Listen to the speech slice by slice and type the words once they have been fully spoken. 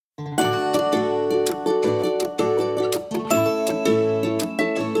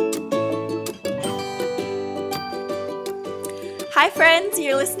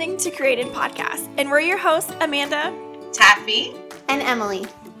You're listening to Created Podcast, and we're your hosts, Amanda, Taffy, and Emily.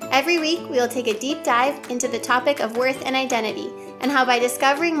 Every week, we will take a deep dive into the topic of worth and identity, and how by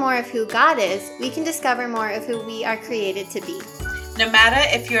discovering more of who God is, we can discover more of who we are created to be. No matter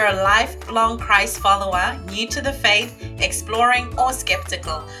if you're a lifelong Christ follower, new to the faith, exploring, or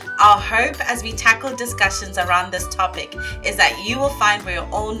skeptical, our hope as we tackle discussions around this topic is that you will find we're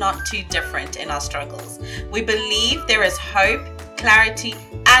all not too different in our struggles. We believe there is hope, clarity,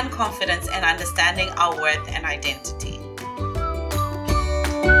 and confidence in understanding our worth and identity.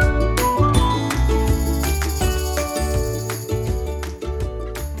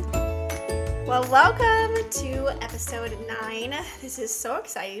 Well, welcome to episode 9. This is so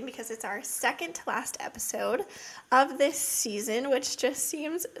exciting because it's our second to last episode of this season, which just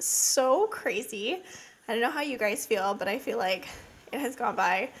seems so crazy. I don't know how you guys feel, but I feel like it has gone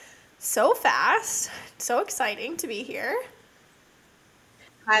by so fast. So exciting to be here.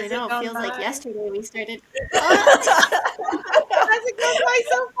 I know, it feels like yesterday we started. Has it gone by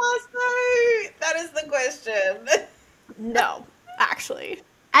so fast though? That is the question. No, actually.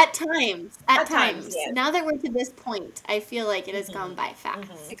 At times. Yes. Now that we're to this point, I feel like it has gone by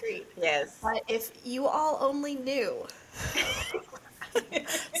fast. Agreed. Yes. But if you all only knew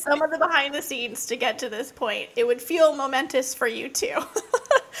some of the behind the scenes to get to this point, it would feel momentous for you too.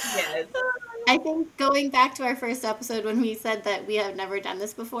 Yes. I think going back to our first episode when we said that we have never done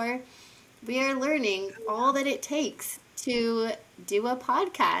this before, we are learning all that it takes to do a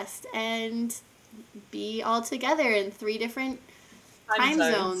podcast and be all together in 3 different time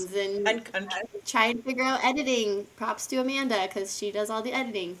zones and try to figure out editing. Props to Amanda because she does all the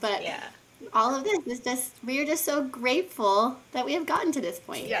editing. But yeah. All of this is just, we are just so grateful that we have gotten to this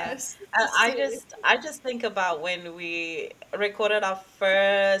point. Yes. And I just think about when we recorded our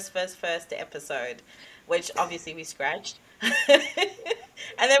first episode, which obviously we scratched. And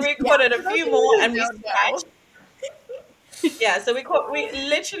then we recorded a few more and we scratched. Yeah, so we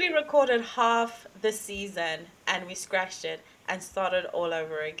literally recorded half the season and we scratched it and started all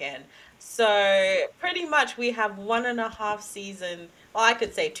over again. So pretty much we have 1.5 season. Well, I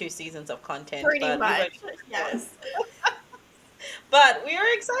could say 2 seasons of content. Pretty much, yes. But we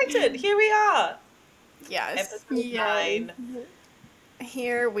are excited. Here we are. Yes. Episode 9.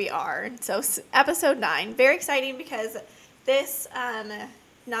 Here we are. So episode 9. Very exciting because this,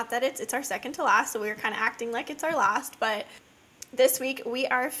 not that it's our second to last, so we're kind of acting like it's our last, but this week we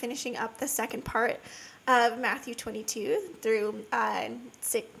are finishing up the second part of Matthew 22 through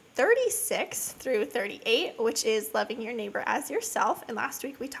 36 through 38, which is loving your neighbor as yourself. And last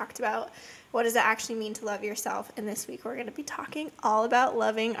week we talked about what does it actually mean to love yourself. And this week we're going to be talking all about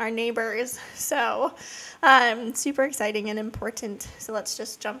loving our neighbors. So super exciting and important. So let's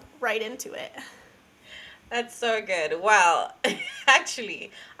just jump right into it. That's so good. Well,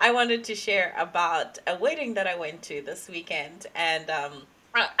 actually, I wanted to share about a wedding that I went to this weekend. And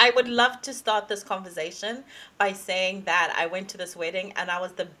I would love to start this conversation by saying that I went to this wedding and I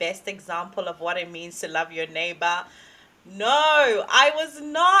was the best example of what it means to love your neighbor. No, I was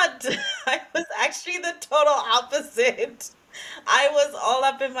not. I was actually the total opposite. I was all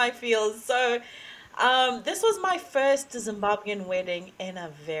up in my feels. So this was my first Zimbabwean wedding in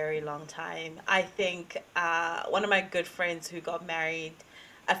a very long time. I think one of my good friends who got married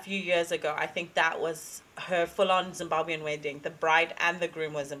a few years ago, I think that was her full-on Zimbabwean wedding. The bride and the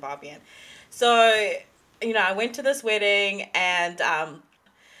groom were Zimbabwean. So, I went to this wedding and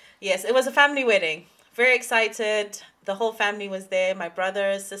yes, it was a family wedding. Very excited. The whole family was there. My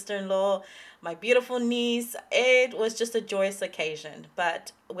brother, sister-in-law, my beautiful niece. It was just a joyous occasion.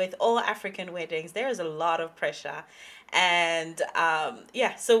 But with all African weddings, there is a lot of pressure. And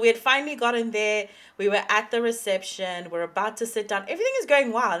so we had finally gotten there. We were at the reception. We're about to sit down. Everything is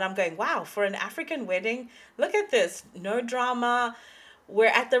going well. And I'm going, wow, for an African wedding, look at this. No drama. We're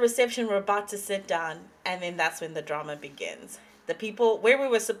at the reception. We're about to sit down. And then that's when the drama begins. The people where we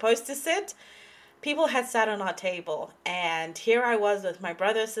were supposed to sit, people had sat on our table. And here I was with my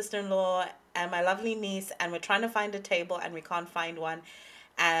brother, sister-in-law, and my lovely niece. And we're trying to find a table and we can't find one.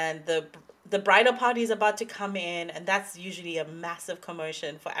 And the bridal party is about to come in, and that's usually a massive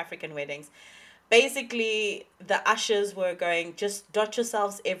commotion for African weddings. Basically, the ushers were going, just dot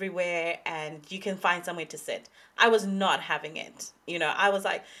yourselves everywhere and you can find somewhere to sit. I was not having it. I was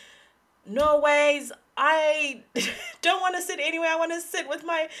like, no ways. I don't want to sit anywhere. I want to sit with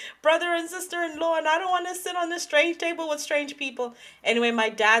my brother and sister-in-law, and I don't want to sit on a strange table with strange people. Anyway, my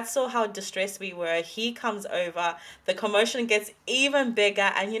dad saw how distressed we were. He comes over. The commotion gets even bigger,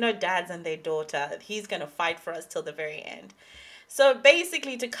 and dads and their daughter, he's going to fight for us till the very end. So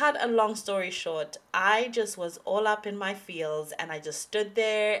basically, to cut a long story short, I just was all up in my feels and I just stood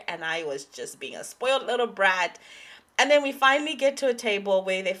there and I was just being a spoiled little brat. And then we finally get to a table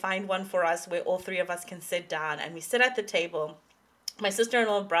where they find one for us where all three of us can sit down, and we sit at the table. My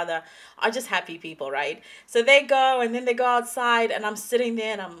sister-in-law and brother are just happy people, right? So they go and then they go outside and I'm sitting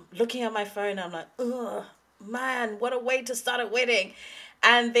there and I'm looking at my phone and I'm like, ugh, man, what a way to start a wedding.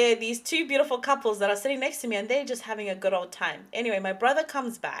 And there are these two beautiful couples that are sitting next to me and they're just having a good old time. Anyway, my brother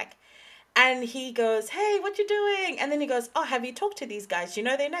comes back and he goes, hey, what you doing? And then he goes, oh, have you talked to these guys? Do you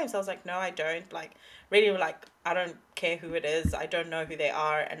know their names? I was like, no, I don't. Like, really, like, I don't care who it is. I don't know who they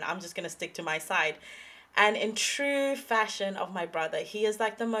are. And I'm just going to stick to my side. And in true fashion of my brother, he is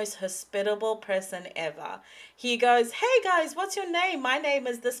like the most hospitable person ever. He goes, hey guys, what's your name? My name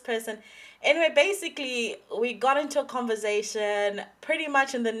is this person. Anyway, basically, we got into a conversation. Pretty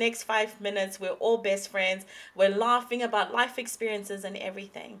much in the next 5 minutes, we're all best friends. We're laughing about life experiences and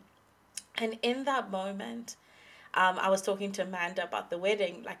everything. And in that moment, I was talking to Amanda about the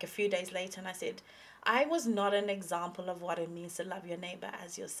wedding like a few days later, and I said, I was not an example of what it means to love your neighbor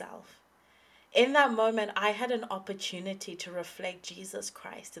as yourself. In that moment, I had an opportunity to reflect Jesus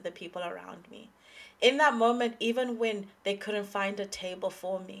Christ to the people around me. In that moment, even when they couldn't find a table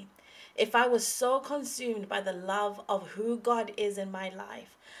for me, if I was so consumed by the love of who God is in my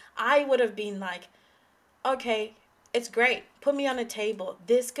life, I would have been like, okay, it's great. Put me on a table.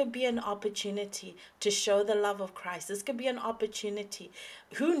 This could be an opportunity to show the love of Christ. This could be an opportunity.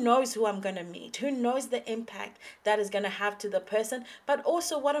 Who knows who I'm going to meet? Who knows the impact that is going to have to the person? But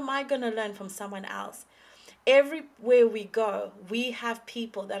also, what am I going to learn from someone else? Everywhere we go, we have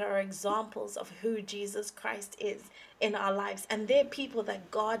people that are examples of who Jesus Christ is in our lives. And they're people that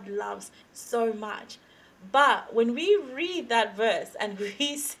God loves so much. But when we read that verse and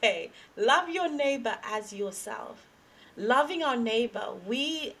we say, love your neighbor as yourself, loving our neighbor,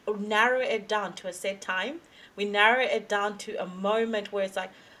 we narrow it down to a set time. We narrow it down to a moment where it's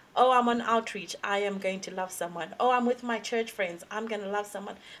like, oh, I'm on outreach, I am going to love someone. Oh, I'm with my church friends, I'm going to love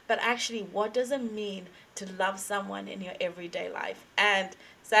someone. But actually, what does it mean to love someone in your everyday life? And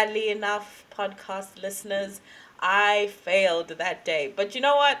sadly enough, podcast listeners, I failed that day. But you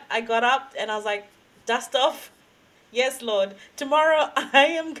know what? I got up and I was like, dust off. Yes, Lord. Tomorrow I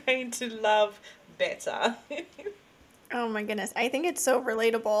am going to love better. Oh my goodness. I think it's so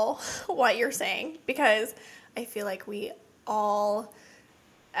relatable what you're saying, because I feel like we all,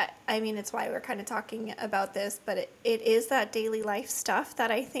 I mean, it's why we're kind of talking about this, but it is that daily life stuff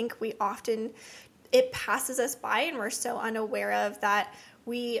that I think we often, it passes us by and we're so unaware of that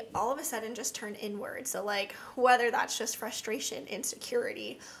we all of a sudden just turn inward. So like whether that's just frustration,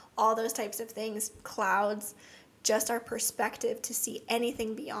 insecurity, all those types of things, clouds, just our perspective to see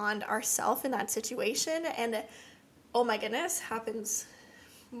anything beyond ourself in that situation. And oh my goodness, happens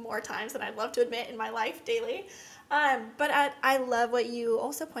more times than I'd love to admit in my life daily. But I love what you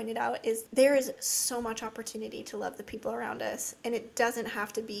also pointed out is there is so much opportunity to love the people around us, and it doesn't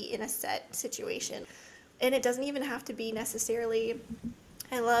have to be in a set situation. And it doesn't even have to be necessarily,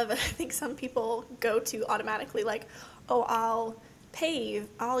 I think some people go to automatically like, oh,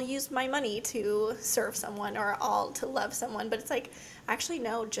 I'll use my money to serve someone or all to love someone. But it's like, actually,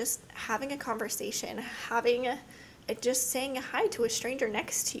 no, just having a conversation, just saying hi to a stranger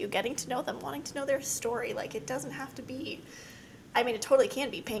next to you, getting to know them, wanting to know their story. Like, it doesn't have to be, I mean, it totally can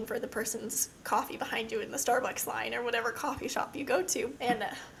be paying for the person's coffee behind you in the Starbucks line or whatever coffee shop you go to. And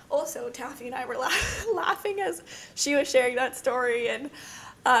also, Taffy and I were laughing as she was sharing that story. And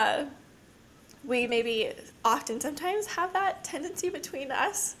we maybe often sometimes have that tendency between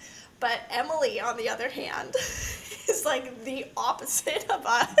us. But Emily, on the other hand, is like the opposite of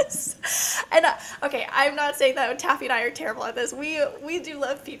us. And okay, I'm not saying that Taffy and I are terrible at this. We do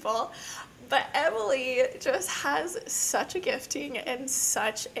love people. But Emily just has such a gifting and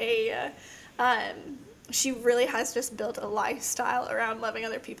such a, she really has just built a lifestyle around loving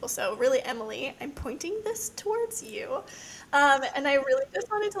other people. So really, Emily, I'm pointing this towards you. And I really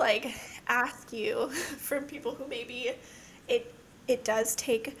just wanted to like ask you, from people who maybe it does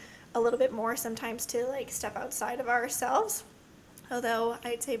take a little bit more sometimes to like step outside of ourselves. Although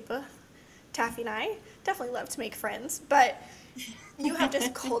I'd say Taffy and I definitely love to make friends, but you have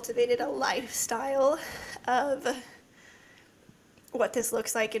just cultivated a lifestyle of what this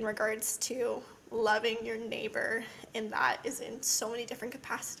looks like in regards to loving your neighbor, and that is in so many different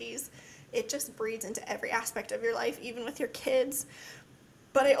capacities. It just breeds into every aspect of your life, even with your kids.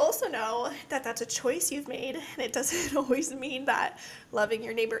 But I also know that that's a choice you've made, and it doesn't always mean that loving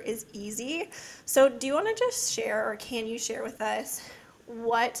your neighbor is easy. So do you want to just share, or can you share with us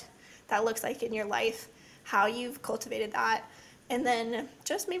what that looks like in your life, how you've cultivated that, And then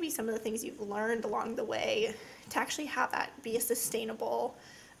just maybe some of the things you've learned along the way to actually have that be a sustainable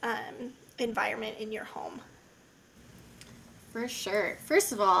environment in your home. For sure.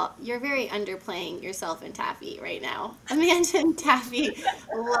 First of all, you're very underplaying yourself and Taffy right now. Amanda and Taffy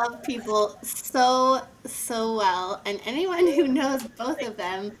love people so, so well. And anyone who knows both of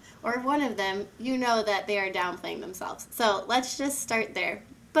them or one of them, you know that they are downplaying themselves. So let's just start there.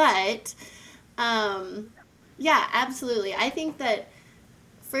 But, yeah, absolutely. I think that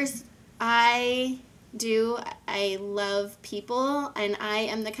first, I love people, and I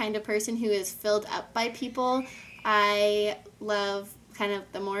am the kind of person who is filled up by people. I love kind of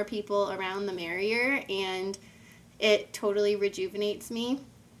the more people around, the merrier, and it totally rejuvenates me.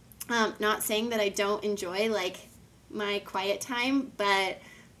 Not saying that I don't enjoy like my quiet time, but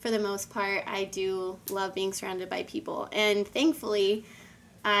for the most part, I do love being surrounded by people. And thankfully,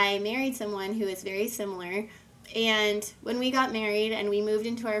 I married someone who is very similar. And when we got married and we moved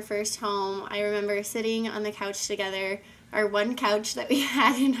into our first home, I remember sitting on the couch together, our one couch that we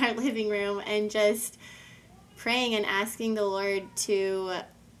had in our living room, and just praying and asking the Lord to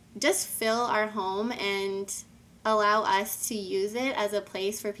just fill our home and allow us to use it as a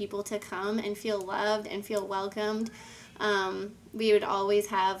place for people to come and feel loved and feel welcomed. We would always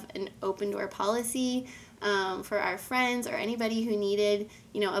have an open door policy for our friends or anybody who needed,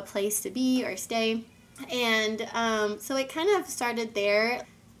 a place to be or stay. And so it kind of started there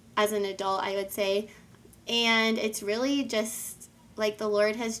as an adult, I would say. And it's really just like the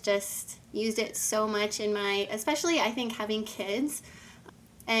Lord has just used it so much in especially I think having kids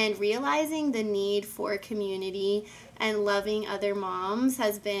and realizing the need for community and loving other moms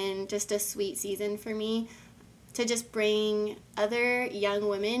has been just a sweet season for me to just bring other young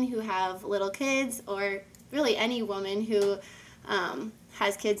women who have little kids, or really any woman who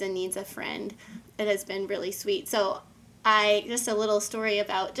has kids and needs a friend. It has been really sweet. So just a little story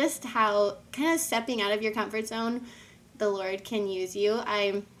about just how kind of stepping out of your comfort zone, the Lord can use you.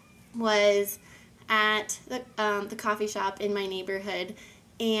 I was at the coffee shop in my neighborhood,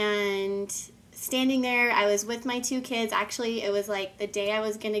 and standing there, I was with my two kids. Actually, it was like the day I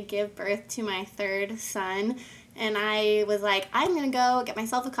was going to give birth to my third son, and I was like, I'm going to go get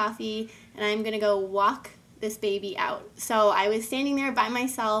myself a coffee, and I'm going to go walk this baby out. So I was standing there by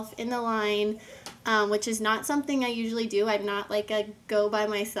myself in the line, which is not something I usually do. I'm not like a go by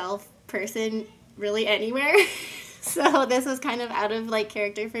myself person really anywhere. So this was kind of out of like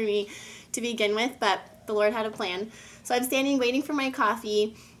character for me to begin with, but the Lord had a plan. So I'm standing waiting for my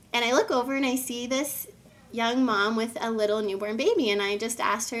coffee, and I look over and I see this young mom with a little newborn baby, and I just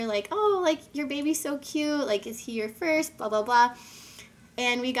asked her like, oh, like your baby's so cute, like is he your first, blah, blah, blah.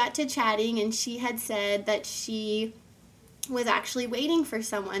 And we got to chatting, and she had said that she was actually waiting for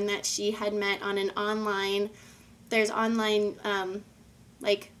someone that she had met on an there's online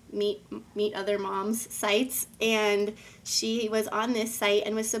like meet other moms sites, and she was on this site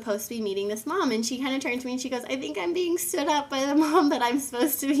and was supposed to be meeting this mom, and she kind of turned to me and she goes, I think I'm being stood up by the mom that I'm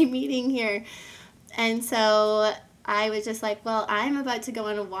supposed to be meeting here. And so I was just like, well, I'm about to go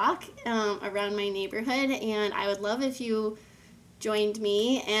on a walk around my neighborhood, and I would love if you joined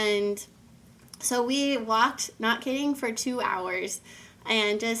me. And so we walked, not kidding, for 2 hours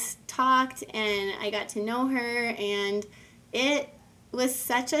and just talked, and I got to know her, and it was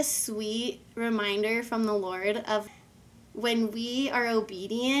such a sweet reminder from the Lord of when we are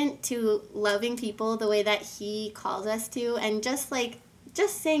obedient to loving people the way that He calls us to, and just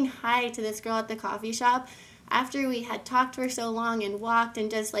saying hi to this girl at the coffee shop after we had talked for so long and walked, and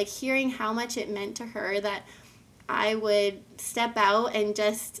just like hearing how much it meant to her that I would step out and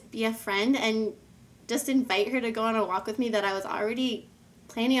just be a friend and just invite her to go on a walk with me that I was already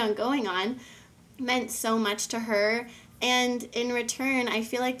planning on going on, meant so much to her. And in return, I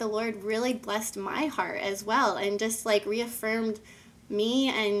feel like the Lord really blessed my heart as well, and just like reaffirmed me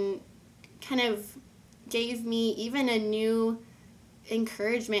and kind of gave me even a new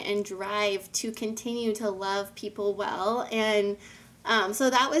encouragement and drive to continue to love people well. And so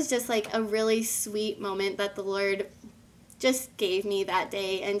that was just like a really sweet moment that the Lord just gave me that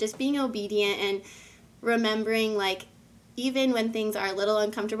day, and just being obedient and remembering, like, even when things are a little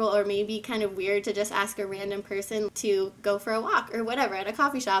uncomfortable or maybe kind of weird to just ask a random person to go for a walk or whatever at a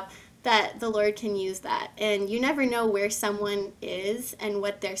coffee shop, that the Lord can use that. And you never know where someone is and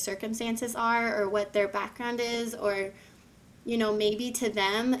what their circumstances are or what their background is, or, you know, maybe to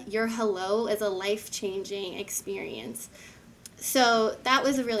them your hello is a life-changing experience. So that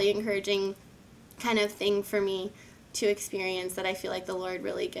was a really encouraging kind of thing for me to experience, that I feel like the Lord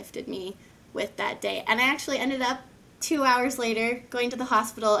really gifted me with that day. And I actually ended up 2 hours later going to the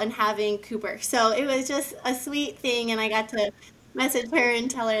hospital and having Cooper. So it was just a sweet thing, and I got to message her and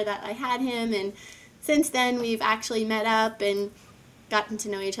tell her that I had him. And since then, we've actually met up and gotten to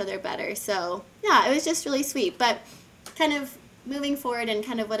know each other better. So, yeah, it was just really sweet. But kind of moving forward and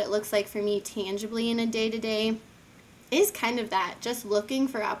kind of what it looks like for me tangibly in a day-to-day is kind of that, just looking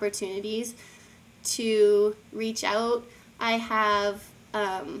for opportunities to reach out. I have,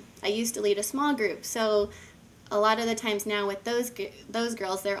 I used to lead a small group, so a lot of the times now with those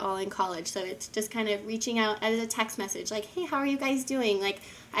girls, they're all in college, so it's just kind of reaching out as a text message, like, hey, how are you guys doing? Like,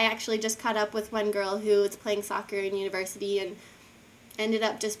 I actually just caught up with one girl who was playing soccer in university and ended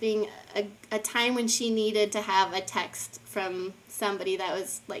up just being a time when she needed to have a text from somebody that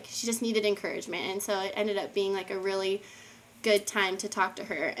was, like, she just needed encouragement, and so it ended up being, like, a really good time to talk to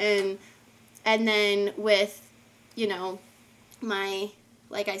her. And then with, you know, my,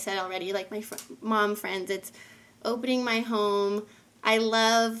 like I said already, like my mom friends, it's opening my home. I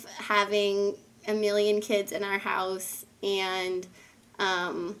love having a million kids in our house, and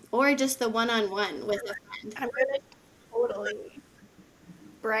or just the one-on-one with a friend. I'm going to totally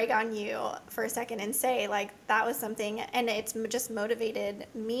brag on you for a second and say, like, that was something, and it's just motivated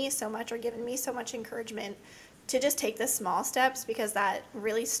me so much, or given me so much encouragement to just take the small steps, because that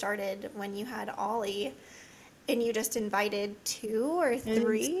really started when you had Ollie and you just invited 2 or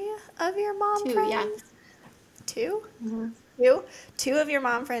 3 of your mom 2, friends. yeah. 2? Mm-hmm. 2 of your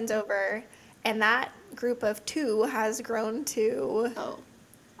mom friends over, and that group of 2 has grown to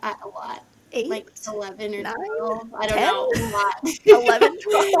A lot. 8, like 11 or 9, 12. I don't 10, know. A lot. 11,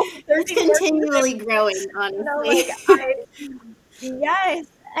 12. It's continually growing, honestly. No, like, yes,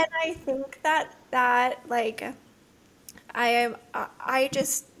 and I think that like I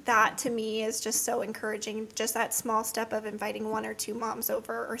just, that to me is just so encouraging. Just that small step of inviting 1 or 2 moms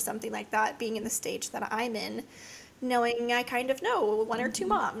over or something like that, being in the stage that I'm in, knowing I kind of know 1 or 2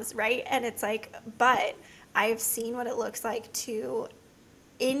 moms, right? And it's like, but I've seen what it looks like to,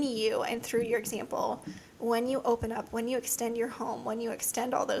 in you and through your example, when you open up, when you extend your home, when you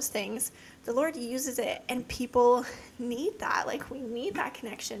extend all those things, the Lord uses it, and people need that. Like, we need that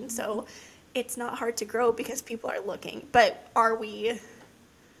connection. So it's not hard to grow because people are looking. But are we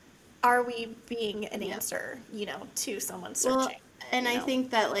being an answer, you know, to someone searching? Well, and I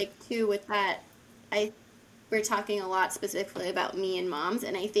think that, like, too, with that, we're talking a lot specifically about me and moms,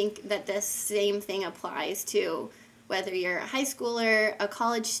 and I think that this same thing applies to whether you're a high schooler, a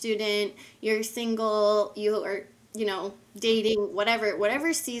college student, you're single, you are, you know, dating,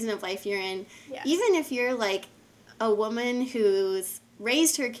 whatever season of life you're in. Yes. Even if you're like a woman who's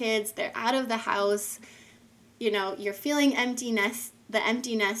raised her kids, they're out of the house, you know, you're feeling the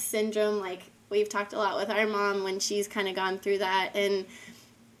empty nest syndrome, like we've talked a lot with our mom when she's kind of gone through that. And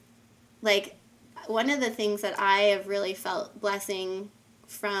like, one of the things that I have really felt blessing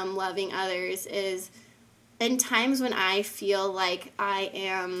from loving others is in times when I feel like I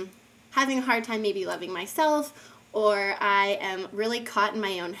am having a hard time maybe loving myself, or I am really caught in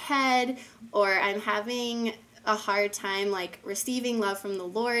my own head, or I'm having a hard time like receiving love from the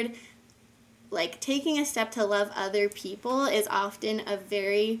Lord, like taking a step to love other people is often a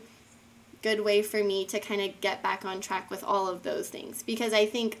very good way for me to kind of get back on track with all of those things. Because I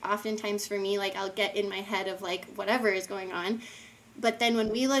think oftentimes for me, like, I'll get in my head of like whatever is going on. But then when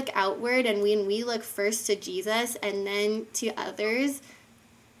we look outward and when we look first to Jesus and then to others,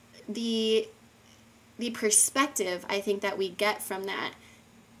 the perspective I think that we get from that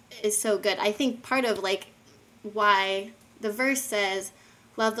is so good. I think part of like why the verse says,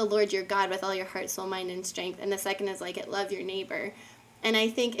 love the Lord your God with all your heart, soul, mind, and strength. And the second is like it, love your neighbor. And I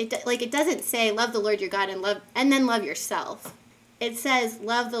think it doesn't say love the Lord your God and then love yourself. It says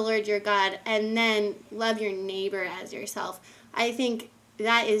love the Lord your God and then love your neighbor as yourself. I think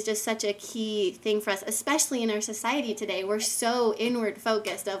that is just such a key thing for us, especially in our society today. We're so inward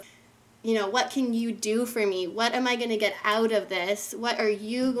focused of, you know, what can you do for me? What am I going to get out of this? What are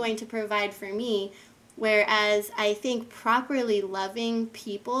you going to provide for me? Whereas I think properly loving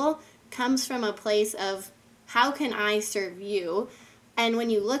people comes from a place of how can I serve you? And when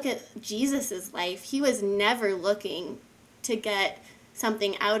you look at Jesus's life, he was never looking to get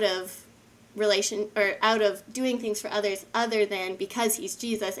something out of relation or out of doing things for others other than because he's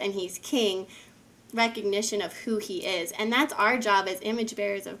Jesus and he's king, recognition of who he is. And that's our job as image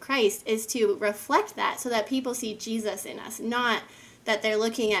bearers of Christ, is to reflect that so that people see Jesus in us, not that they're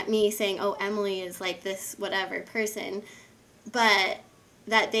looking at me saying, oh, Emily is like this whatever person, but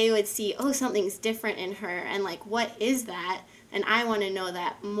that they would see, oh, something's different in her, and like, what is that? And I want to know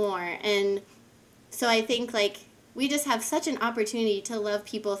that more. And so I think like we just have such an opportunity to love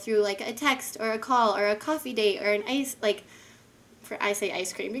people through like a text or a call or a coffee date or an I say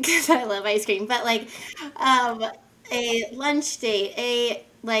ice cream because I love ice cream, but like a lunch date,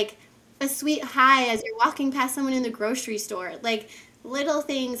 a sweet hi as you're walking past someone in the grocery store. Like little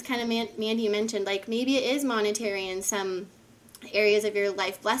things kind of Mandy mentioned, like maybe it is monetary in some areas of your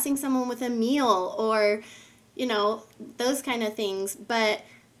life, blessing someone with a meal or, those kind of things. But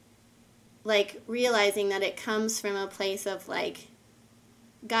like realizing that it comes from a place of like,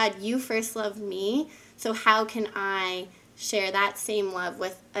 God, you first loved me, so how can I share that same love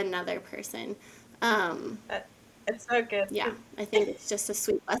with another person? That- It's so good. Yeah, I think it's just a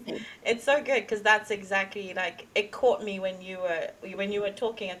sweet blessing. It's so good because that's exactly like it caught me when you were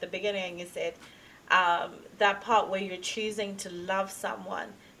talking at the beginning. You said that part where you're choosing to love someone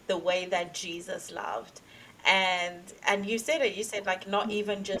the way that Jesus loved, and you said it. You said like not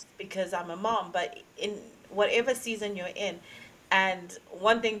even just because I'm a mom, but in whatever season you're in. And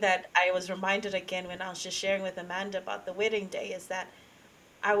one thing that I was reminded again when I was just sharing with Amanda about the wedding day is that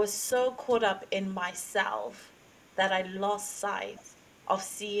I was so caught up in myself that I lost sight of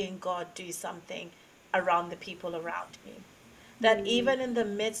seeing God do something around the people around me. That Mm. even in the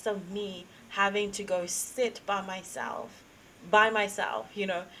midst of me having to go sit by myself,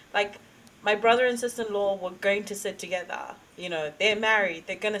 like my brother and sister-in-law were going to sit together. They're married,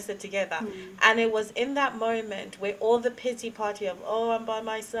 they're going to sit together. Mm. And it was in that moment where all the pity party of, oh, I'm by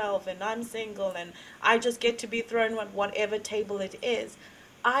myself and I'm single and I just get to be thrown at whatever table it is.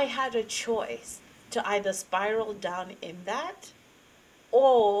 I had a choice to either spiral down in that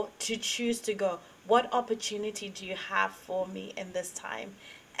or to choose to go, what opportunity do you have for me in this time?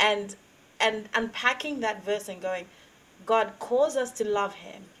 And and unpacking that verse and going, God calls us to love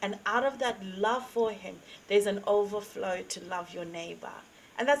him, and out of that love for him there's an overflow to love your neighbor.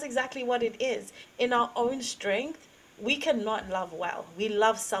 And that's exactly what it is. In our own strength we cannot love well, we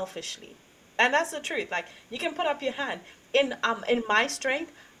love selfishly. And that's the truth. Like, you can put up your hand. In my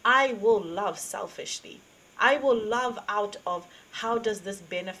strength I will love selfishly. I will love out of, how does this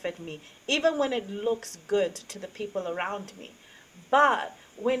benefit me, even when it looks good to the people around me. But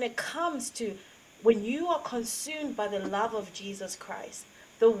when it comes to, when you are consumed by the love of Jesus Christ,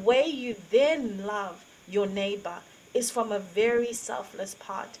 the way you then love your neighbor is from a very selfless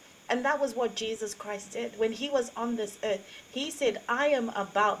part. And that was what Jesus Christ did. When he was on this earth, he said, I am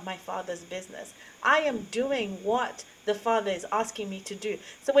about my Father's business. I am doing what the Father is asking me to do.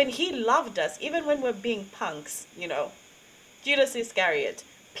 So when he loved us, even when we're being punks, Judas Iscariot,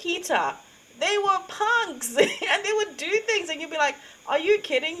 Peter, they were punks and they would do things, and you'd be like, are you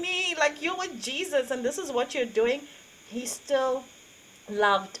kidding me? Like, you're with Jesus and this is what you're doing. He still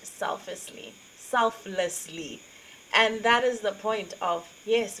loved selflessly. And that is the point of,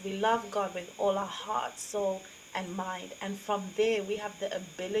 yes, we love God with all our heart, soul, and mind. And from there, we have the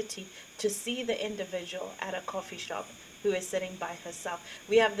ability to see the individual at a coffee shop who is sitting by herself.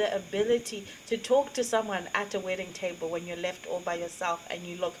 We have the ability to talk to someone at a wedding table when you're left all by yourself and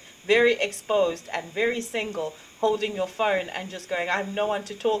you look very exposed and very single, holding your phone and just going, I have no one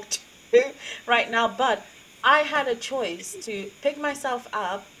to talk to right now. But I had a choice to pick myself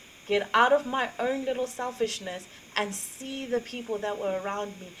up, get out of my own little selfishness, and see the people that were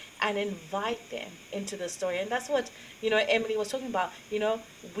around me and invite them into the story. And that's what, Emily was talking about.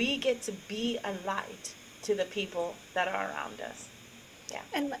 We get to be a light to the people that are around us. Yeah.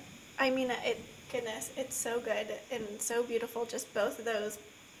 And I mean, goodness, it's so good and so beautiful, just both of those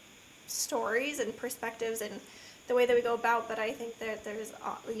stories and perspectives and the way that we go about. But I think that there's,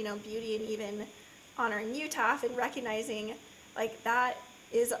 beauty in even honoring you, Taff, and recognizing like that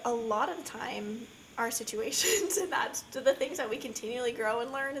is a lot of the time our situations, and that's the things that we continually grow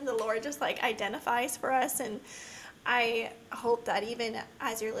and learn, and the Lord just like identifies for us. And I hope that even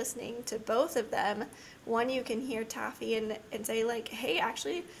as you're listening to both of them, one, you can hear Taffy and say like, hey,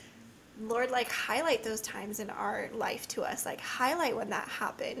 actually, Lord, like highlight those times in our life to us, like highlight when that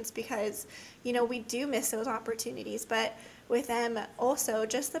happens, because, we do miss those opportunities. But with them also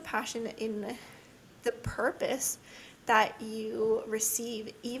just the passion in the purpose that you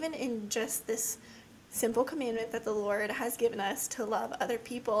receive, even in just this simple commandment that the Lord has given us to love other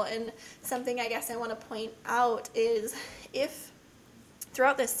people. And something I guess I want to point out is, if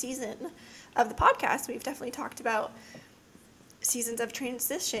throughout this season of the podcast, we've definitely talked about seasons of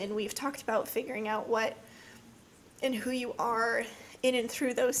transition. We've talked about figuring out what and who you are in and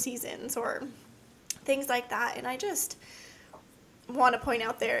through those seasons or things like that. And I just want to point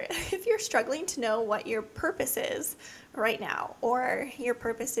out there, if you're struggling to know what your purpose is right now, or your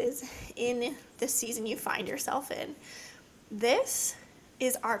purpose is in the season you find yourself in, this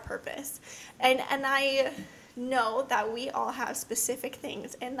is our purpose. And I know that we all have specific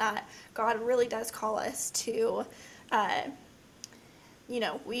things, and that God really does call us to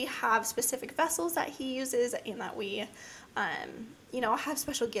we have specific vessels that he uses, and that we, have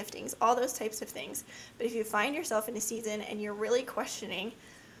special giftings, all those types of things. But if you find yourself in a season and you're really questioning,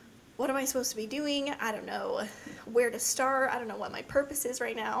 what am I supposed to be doing? I don't know where to start. I don't know what my purpose is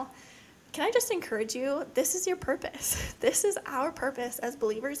right now. Can I just encourage you? This is your purpose. This is our purpose as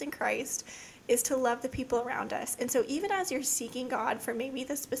believers in Christ, is to love the people around us. And so even as you're seeking God for maybe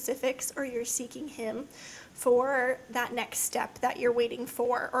the specifics, or you're seeking him for that next step that you're waiting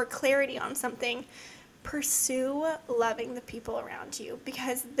for, or clarity on something, pursue loving the people around you,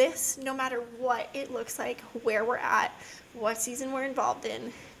 because this, no matter what it looks like, where we're at, what season we're involved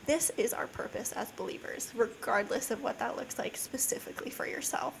in, this is our purpose as believers, regardless of what that looks like specifically for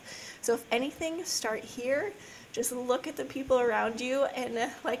yourself. So if anything, start here. Just look at the people around you,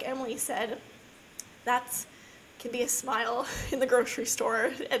 and like Emily said, that's can be a smile in the grocery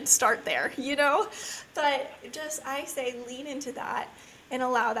store, and start there, But I say lean into that and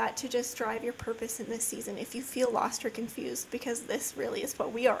allow that to just drive your purpose in this season if you feel lost or confused, because this really is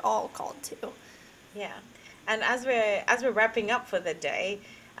what we are all called to. Yeah. And as we're wrapping up for the day,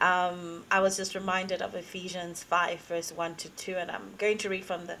 I was just reminded of Ephesians 5, verse 1-2, and I'm going to read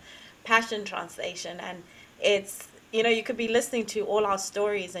from the Passion Translation. And it's, you could be listening to all our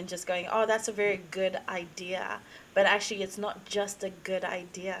stories and just going, oh, that's a very good idea. But actually, it's not just a good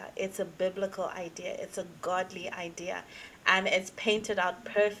idea. It's a biblical idea. It's a godly idea. And it's painted out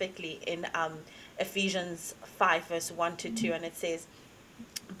perfectly in Ephesians 5, verse 1-2. And it says,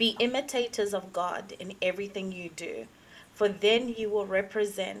 be imitators of God in everything you do, for then you will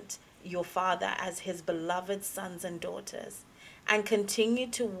represent your Father as his beloved sons and daughters, and continue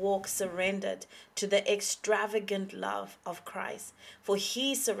to walk surrendered to the extravagant love of Christ. For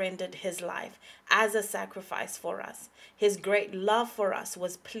he surrendered his life as a sacrifice for us. His great love for us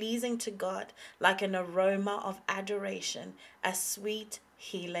was pleasing to God, like an aroma of adoration, a sweet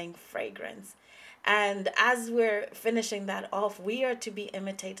healing fragrance. And as we're finishing that off, we are to be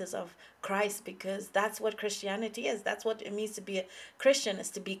imitators of Christ, because that's what Christianity is. That's what it means to be a Christian,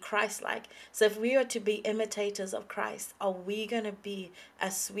 is to be Christ-like. So if we are to be imitators of Christ, are we going to be a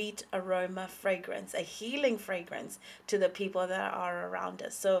sweet aroma fragrance, a healing fragrance to the people that are around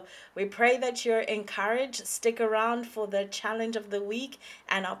us? So we pray that you're encouraged. Stick around for the challenge of the week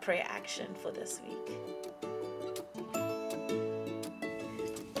and our prayer action for this week.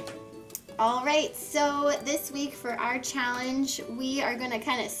 All right, so this week for our challenge, we are going to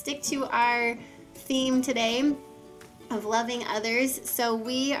kind of stick to our theme today of loving others. So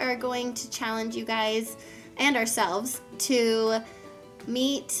we are going to challenge you guys and ourselves to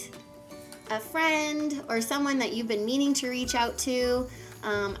meet a friend or someone that you've been meaning to reach out to,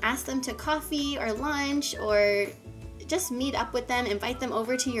 ask them to coffee or lunch, or just meet up with them, invite them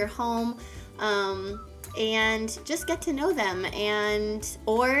over to your home, and just get to know them.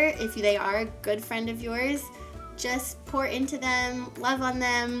 Or if they are a good friend of yours, just pour into them, love on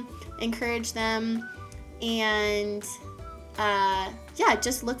them, encourage them, and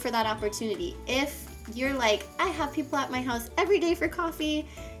just look for that opportunity. If you're like, I have people at my house every day for coffee,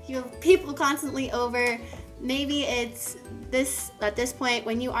 you have people constantly over, maybe it's at this point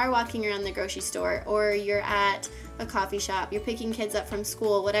when you are walking around the grocery store, or you're at a coffee shop, you're picking kids up from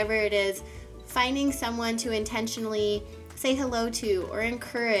school, whatever it is, finding someone to intentionally say hello to, or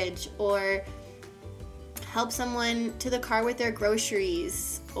encourage, or help someone to the car with their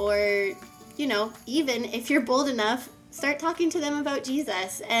groceries, or, even if you're bold enough, start talking to them about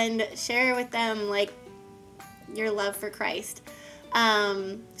Jesus and share with them like your love for Christ.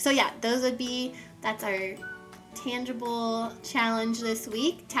 That's our tangible challenge this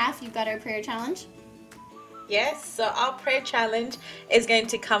week. Taff, you've got our prayer challenge. Yes, so our prayer challenge is going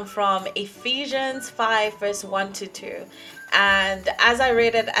to come from Ephesians 5, verse 1-2. And as I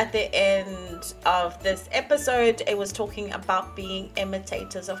read it at the end of this episode, it was talking about being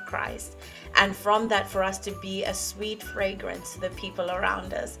imitators of Christ. And from that, for us to be a sweet fragrance to the people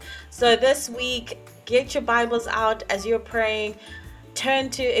around us. So this week, get your Bibles out as you're praying. Turn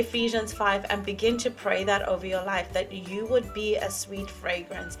to Ephesians 5 and begin to pray that over your life, that you would be a sweet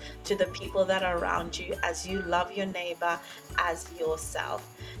fragrance to the people that are around you as you love your neighbor as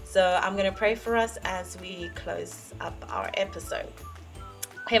yourself. So I'm going to pray for us as we close up our episode.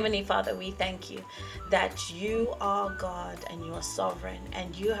 Heavenly Father, we thank you that you are God and you are sovereign,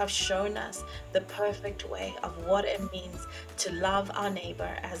 and you have shown us the perfect way of what it means to love our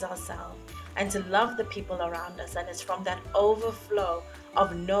neighbor as ourselves, and to love the people around us. And it's from that overflow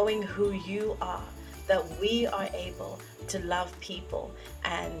of knowing who you are that we are able to love people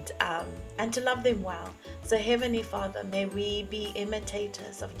and to love them well. So Heavenly Father, may we be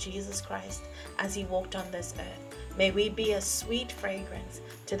imitators of Jesus Christ as he walked on this earth. May we be a sweet fragrance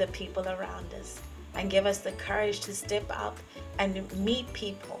to the people around us, and give us the courage to step up and meet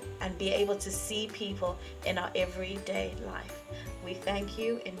people and be able to see people in our everyday life. We thank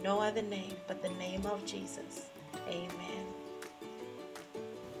you in no other name but the name of Jesus. Amen.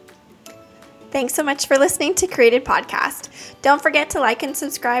 Thanks so much for listening to Created Podcast. Don't forget to like and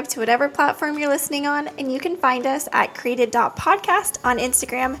subscribe to whatever platform you're listening on, and you can find us at created.podcast on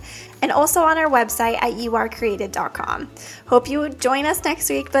Instagram and also on our website at youarecreated.com. Hope you join us next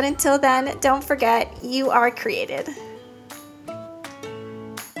week, but until then, don't forget, you are created.